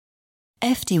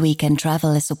FT Weekend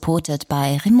Travel is supported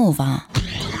by Rimowa.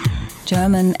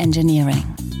 German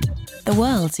engineering. The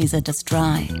world sees it as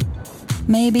dry.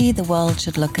 Maybe the world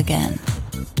should look again.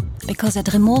 Because at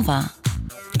Rimowa,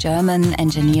 German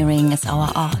engineering is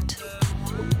our art.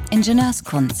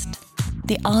 Ingenieurskunst.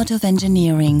 The art of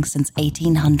engineering since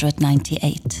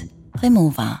 1898.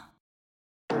 Rimowa.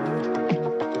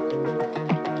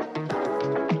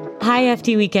 Hi,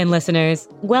 FT Weekend listeners.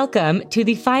 Welcome to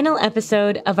the final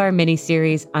episode of our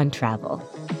mini-series on travel.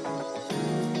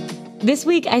 This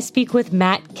week, I speak with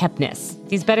Matt Kepnes.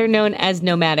 He's better known as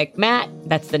Nomadic Matt.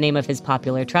 That's the name of his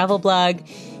popular travel blog.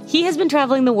 He has been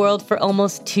traveling the world for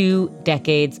almost 2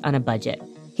 decades on a budget.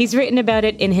 He's written about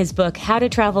it in his book, How to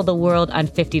Travel the World on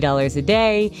 $50 a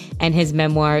Day, and his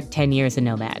memoir, 10 Years a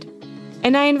Nomad.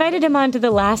 And I invited him on to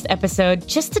the last episode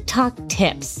just to talk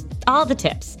tips, all the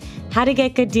tips. How to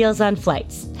get good deals on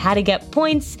flights, how to get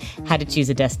points, how to choose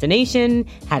a destination,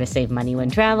 how to save money when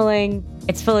traveling.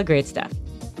 It's full of great stuff.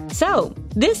 So,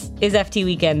 this is FT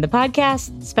Weekend, the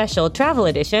podcast, special travel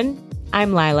edition.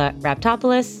 I'm Lila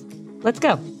Raptopoulos. Let's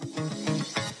go.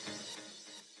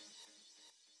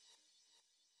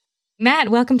 Matt,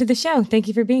 welcome to the show. Thank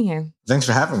you for being here. Thanks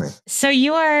for having me. So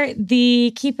you are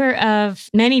the keeper of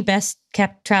many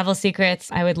best-kept travel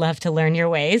secrets. I would love to learn your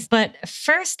ways. But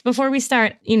first, before we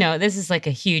start, this is like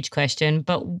a huge question,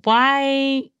 but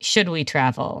why should we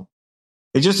travel?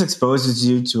 It just exposes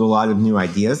you to a lot of new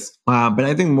ideas. But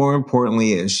I think more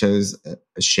importantly, it shows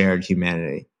a shared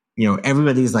humanity.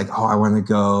 Everybody's like, oh, I want to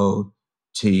go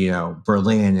to,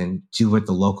 Berlin and do what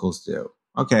the locals do.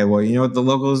 Okay, well, you know what the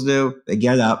locals do? They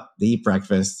get up, they eat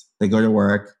breakfast, they go to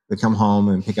work, they come home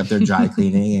and pick up their dry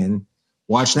cleaning and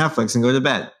watch Netflix and go to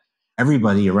bed.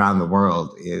 Everybody around the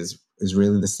world is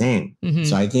really the same. Mm-hmm.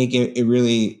 So I think it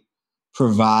really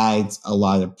provides a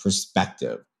lot of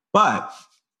perspective. But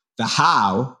the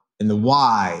how and the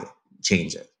why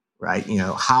change it, right?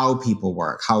 How people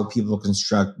work, how people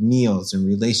construct meals and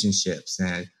relationships,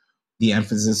 and the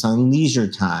emphasis on leisure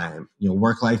time,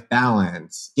 work-life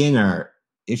balance, dinner.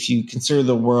 If you consider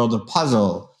the world a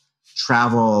puzzle,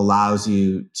 travel allows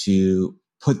you to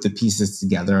put the pieces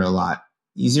together a lot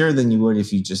easier than you would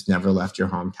if you just never left your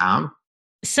hometown.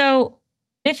 So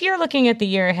if you're looking at the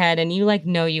year ahead and you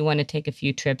know you want to take a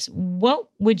few trips, what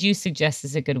would you suggest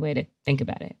is a good way to think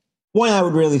about it? One, I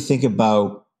would really think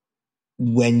about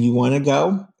when you want to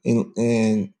go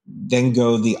and then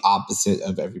go the opposite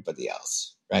of everybody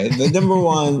else, right? The number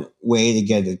one way to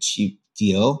get a cheap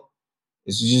deal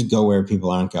is to just go where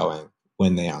people aren't going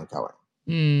when they aren't going.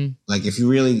 Mm. Like if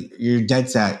you're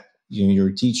dead set, you're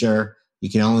a teacher,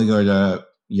 you can only go to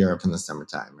Europe in the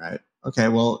summertime, right? Okay,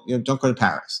 well, don't go to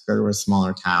Paris. Go to a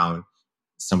smaller town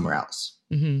somewhere else.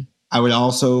 Mm-hmm. I would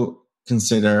also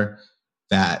consider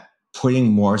that putting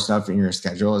more stuff in your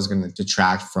schedule is going to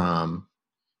detract from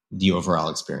the overall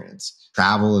experience.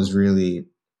 Travel is really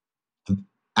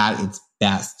at its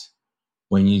best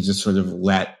when you just sort of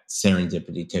let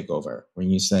serendipity take over. When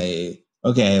you say,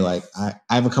 okay, I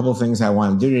have a couple of things I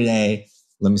want to do today.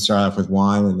 Let me start off with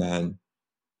one and then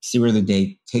see where the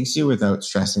day takes you without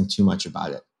stressing too much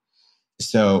about it.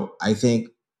 So I think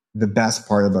the best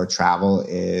part about travel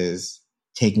is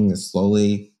taking this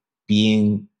slowly,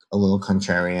 being a little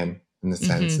contrarian in the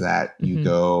sense that you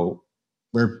go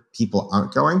where people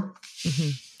aren't going,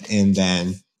 and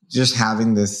then just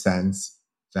having this sense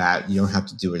that you don't have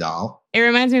to do it all. It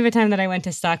reminds me of a time that I went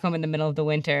to Stockholm in the middle of the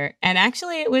winter. And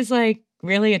actually, it was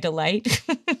really a delight.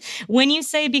 When you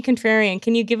say be contrarian,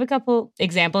 can you give a couple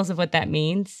examples of what that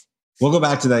means? We'll go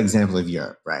back to that example of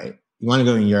Europe, right? You want to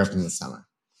go in Europe in the summer.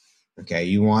 Okay,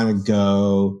 you want to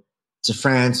go to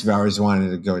France. You've always wanted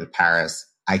to go to Paris.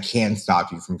 I can't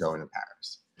stop you from going to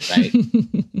Paris,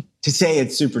 right? To say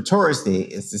it's super touristy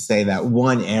is to say that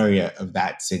one area of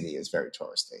that city is very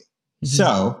touristy. Mm-hmm.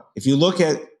 So if you look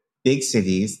at big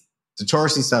cities, the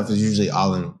touristy stuff is usually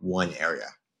all in one area.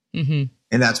 Mm-hmm.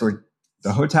 And that's where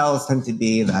the hotels tend to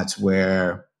be. That's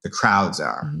where the crowds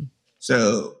are. Mm-hmm.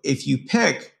 So if you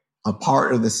pick a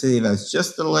part of the city that's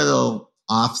just a little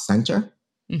off center,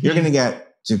 you're going to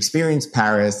get to experience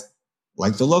Paris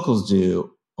like the locals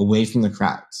do, away from the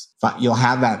crowds. But you'll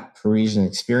have that Parisian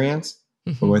experience,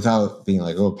 but without being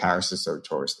like, oh, Paris is so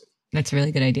touristy. That's a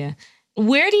really good idea.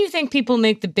 Where do you think people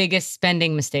make the biggest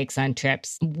spending mistakes on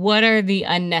trips? What are the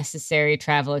unnecessary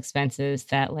travel expenses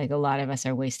that a lot of us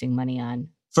are wasting money on?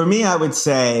 For me, I would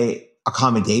say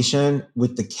accommodation,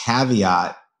 with the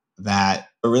caveat that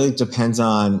it really depends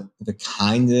on the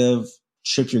kind of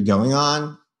trip you're going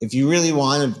on. If you really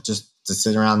want to just to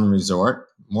sit around the resort,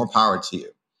 more power to you.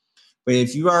 But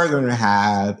if you are going to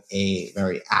have a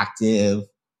very active,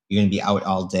 you're going to be out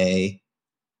all day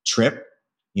trip,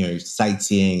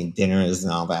 sightseeing, dinners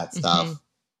and all that stuff.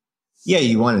 Yeah,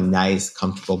 you want a nice,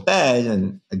 comfortable bed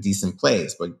and a decent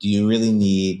place, but do you really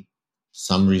need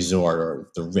some resort or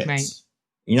the Ritz? Right.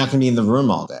 You're not going to be in the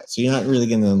room all day. So you're not really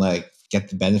going to get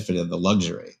the benefit of the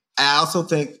luxury. I also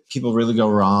think people really go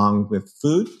wrong with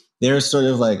food. They're sort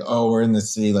of like, oh, we're in the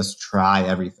city, let's try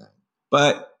everything.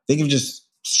 But think of just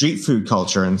street food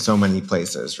culture in so many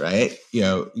places, right?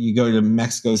 You go to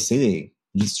Mexico City,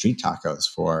 you eat street tacos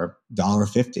for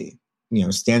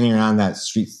 $1.50. Standing around that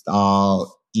street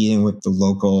stall, eating with the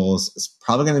locals is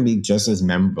probably going to be just as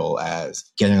memorable as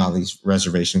getting all these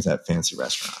reservations at fancy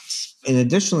restaurants. And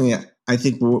additionally, I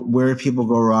think where people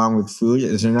go wrong with food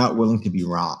is they're not willing to be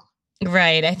wrong.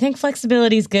 Right. I think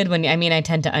flexibility is good I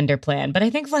tend to underplan, but I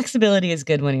think flexibility is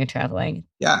good when you're traveling.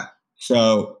 Yeah.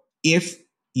 So if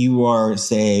you are,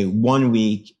 say, 1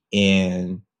 week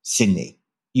in Sydney,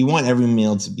 you want every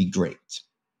meal to be great.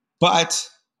 But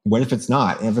what if it's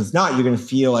not? And if it's not, you're going to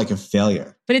feel like a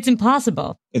failure. But it's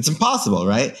impossible. It's impossible,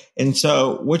 right? And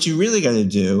so what you really got to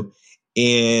do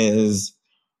is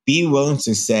be willing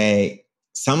to say,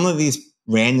 some of these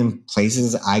random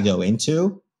places I go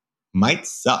into might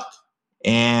suck.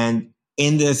 And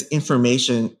in this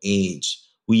information age,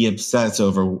 we obsess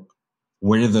over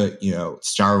what are the,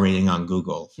 star rating on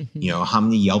Google? How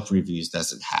many Yelp reviews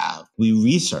does it have? We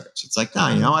research. It's like, no,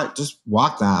 you know what? Just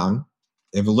walk down.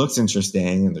 If it looks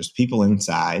interesting and there's people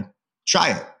inside,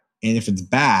 try it. And if it's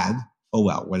bad, oh,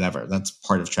 well, whatever. That's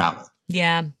part of travel.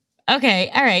 Yeah. Okay.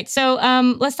 All right. So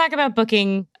let's talk about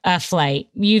booking a flight.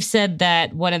 You've said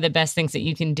that one of the best things that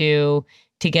you can do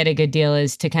to get a good deal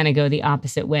is to kind of go the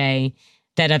opposite way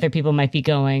that other people might be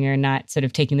going, or not sort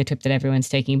of taking the trip that everyone's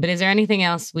taking. But is there anything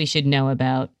else we should know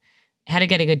about how to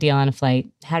get a good deal on a flight,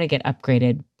 how to get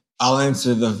upgraded? I'll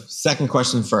answer the second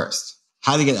question first.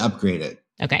 How to get upgraded.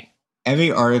 Okay. Every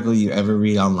article you ever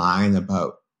read online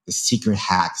about the secret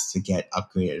hacks to get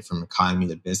upgraded from economy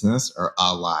to business are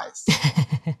all lies.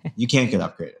 You can't get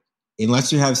upgraded.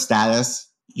 Unless you have status,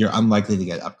 you're unlikely to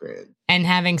get upgraded. And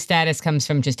having status comes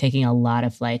from just taking a lot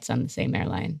of flights on the same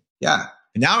airline. Yeah.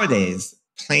 Nowadays,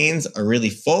 planes are really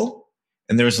full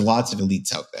and there's lots of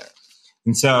elites out there.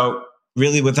 And so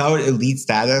really without elite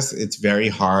status, it's very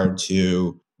hard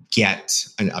to get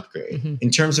an upgrade.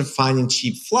 In terms of finding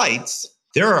cheap flights,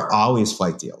 there are always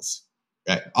flight deals,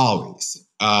 right? Always.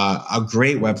 A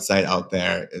great website out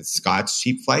there is Scott's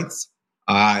Cheap Flights.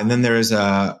 And then there's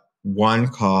one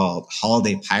called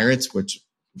Holiday Pirates, which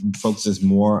focuses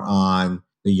more on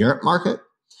the Europe market.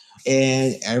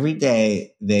 And every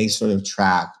day they sort of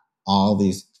track all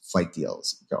these flight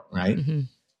deals go, right?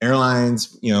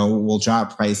 Airlines, will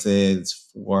drop prices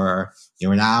for,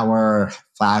 an hour,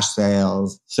 flash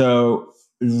sales. So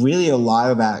really a lot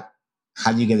of that,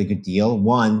 how do you get a good deal?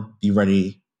 One, be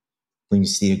ready when you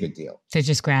see a good deal. To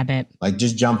just grab it.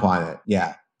 Just jump on it.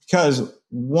 Yeah. Because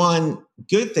one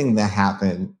good thing that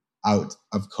happened out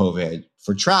of COVID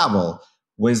for travel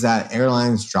was that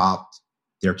airlines dropped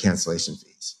their cancellation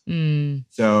fees.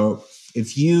 So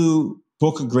if you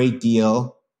book a great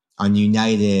deal on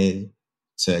United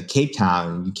to Cape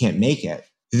Town, you can't make it,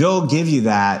 they'll give you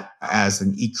that as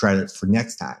an e-credit for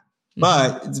next time.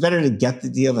 But it's better to get the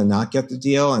deal than not get the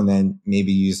deal, and then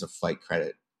maybe use a flight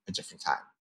credit a different time.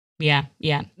 Yeah.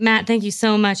 Matt, thank you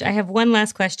so much. I have one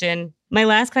last question. My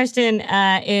last question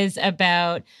is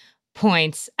about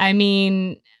points. I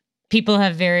mean, people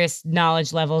have various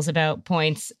knowledge levels about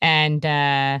points, and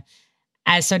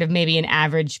as sort of maybe an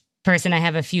average person, I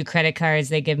have a few credit cards.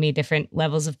 They give me different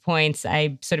levels of points.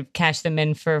 I sort of cash them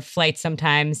in for flights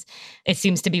sometimes. It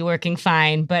seems to be working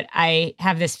fine, but I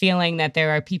have this feeling that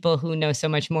there are people who know so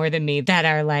much more than me that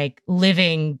are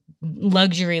living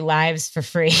luxury lives for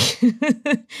free.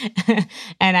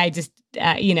 And I just,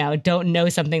 don't know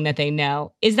something that they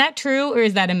know. Is that true, or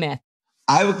is that a myth?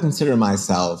 I would consider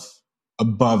myself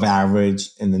above average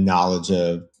in the knowledge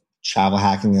of travel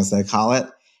hacking, as I call it.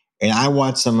 And I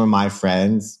watch some of my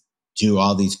friends do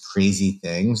all these crazy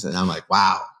things. And I'm like,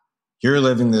 wow, you're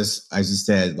living this, as you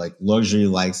said, luxury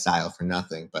lifestyle for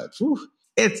nothing. But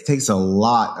it takes a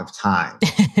lot of time.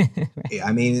 Right.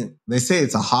 I mean, they say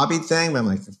it's a hobby thing, but I'm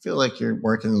like, I feel like you're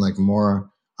working more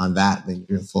on that than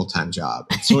your full-time job.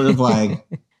 It's sort of like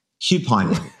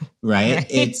couponing, right?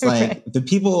 It's the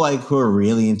people who are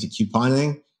really into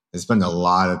couponing, they spend a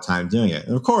lot of time doing it.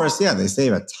 And of course, yeah, they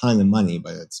save a ton of money,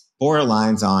 but it's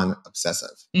borderlines on obsessive.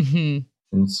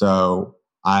 And so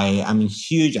I'm a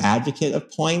huge advocate of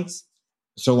points,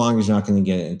 so long as you're not going to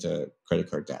get into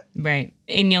credit card debt. Right.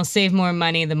 And you'll save more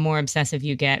money the more obsessive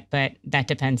you get, but that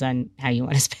depends on how you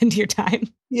want to spend your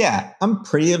time. Yeah, I'm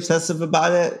pretty obsessive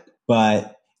about it.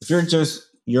 But if you're just,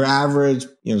 your average,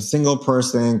 single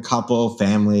person, couple,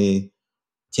 family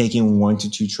taking 1 to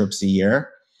 2 trips a year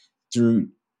through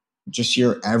just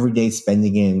your everyday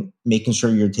spending and making sure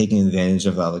you're taking advantage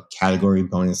of the category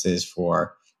bonuses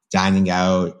for dining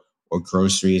out or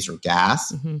groceries or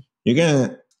gas, you're going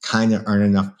to kind of earn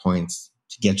enough points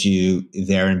to get you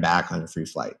there and back on a free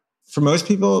flight. For most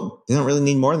people, they don't really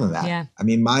need more than that. Yeah. I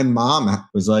mean, my mom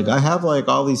was like, I have like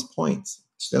all these points.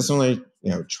 She doesn't really,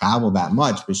 travel that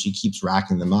much, but she keeps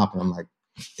racking them up. And I'm like,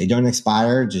 they don't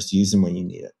expire. Just use them when you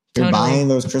need it. If you're buying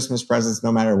those Christmas presents,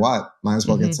 no matter what, might as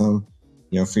well get some,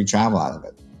 free travel out of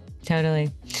it.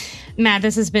 Totally. Matt,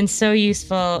 this has been so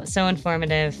useful, so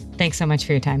informative. Thanks so much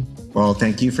for your time. Well,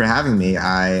 thank you for having me.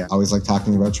 I always like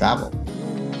talking about travel.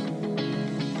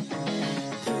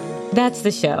 That's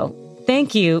the show.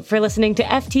 Thank you for listening to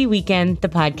FT Weekend, the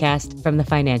podcast from the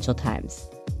Financial Times.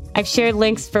 I've shared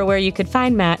links for where you could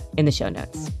find Matt in the show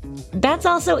notes. That's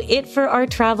also it for our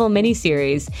travel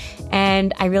mini-series,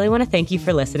 and I really want to thank you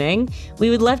for listening. We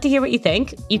would love to hear what you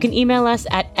think. You can email us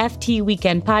at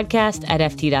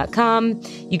ftweekendpodcast@ft.com.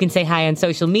 You can say hi on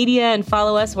social media and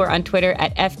follow us. We're on Twitter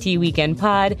at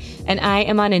ftweekendpod, and I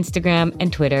am on Instagram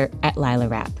and Twitter at Lila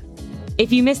Rapp.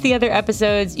 If you missed the other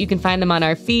episodes, you can find them on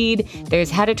our feed.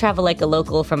 There's How to Travel Like a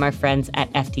Local from our friends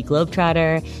at FT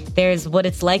Globetrotter. There's What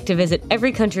It's Like to Visit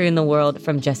Every Country in the World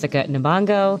from Jessica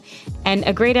Nabongo. And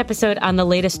a great episode on the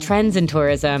latest trends in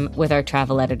tourism with our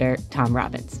travel editor, Tom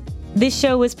Robbins. This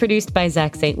show was produced by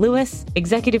Zach St. Louis,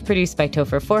 executive produced by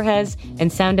Topher Forges,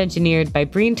 and sound engineered by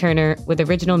Breen Turner with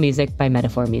original music by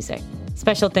Metaphor Music.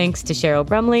 Special thanks to Cheryl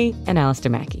Brumley and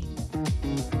Alistair Mackey.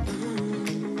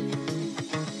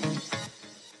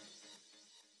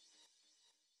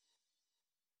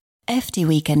 FT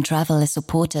Weekend Travel is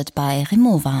supported by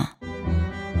Rimowa.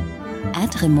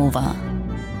 At Rimowa,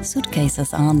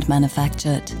 suitcases aren't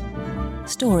manufactured.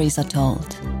 Stories are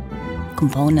told.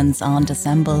 Components aren't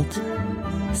assembled.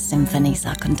 Symphonies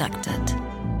are conducted.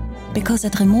 Because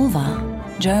at Rimowa,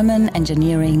 German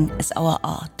engineering is our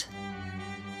art.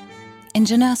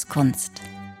 Ingenieurskunst,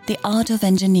 the art of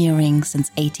engineering since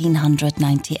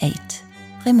 1898.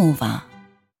 Rimowa.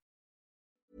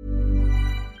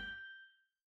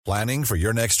 Planning for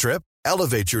your next trip?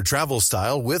 Elevate your travel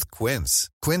style with Quince.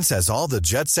 Quince has all the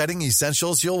jet-setting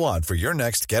essentials you'll want for your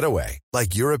next getaway,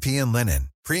 like European linen,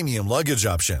 premium luggage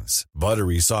options,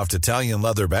 buttery soft Italian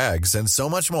leather bags, and so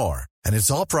much more. And it's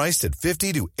all priced at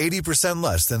 50 to 80%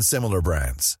 less than similar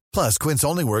brands. Plus, Quince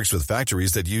only works with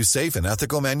factories that use safe and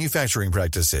ethical manufacturing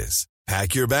practices.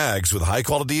 Pack your bags with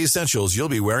high-quality essentials you'll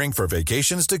be wearing for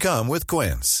vacations to come with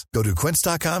Quince. Go to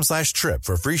quince.com/trip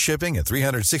for free shipping and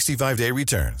 365-day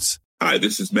returns. Hi,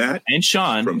 this is Matt and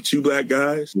Sean from Two Black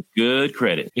Guys with Good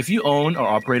Credit. If you own or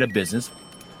operate a business,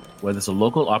 whether it's a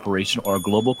local operation or a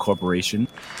global corporation,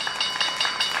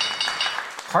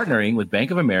 partnering with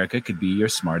Bank of America could be your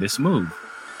smartest move.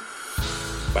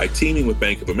 By teaming with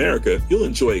Bank of America, you'll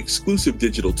enjoy exclusive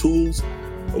digital tools,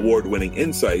 award-winning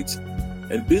insights,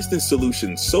 and business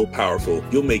solutions so powerful,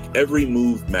 you'll make every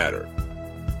move matter.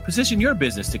 Position your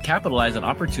business to capitalize on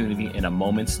opportunity in a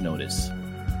moment's notice.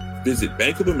 Visit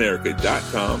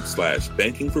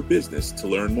bankofamerica.com/banking for business to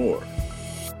learn more.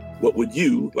 What would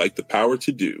you like the power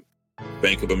to do?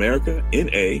 Bank of America,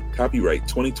 N.A., copyright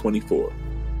 2024.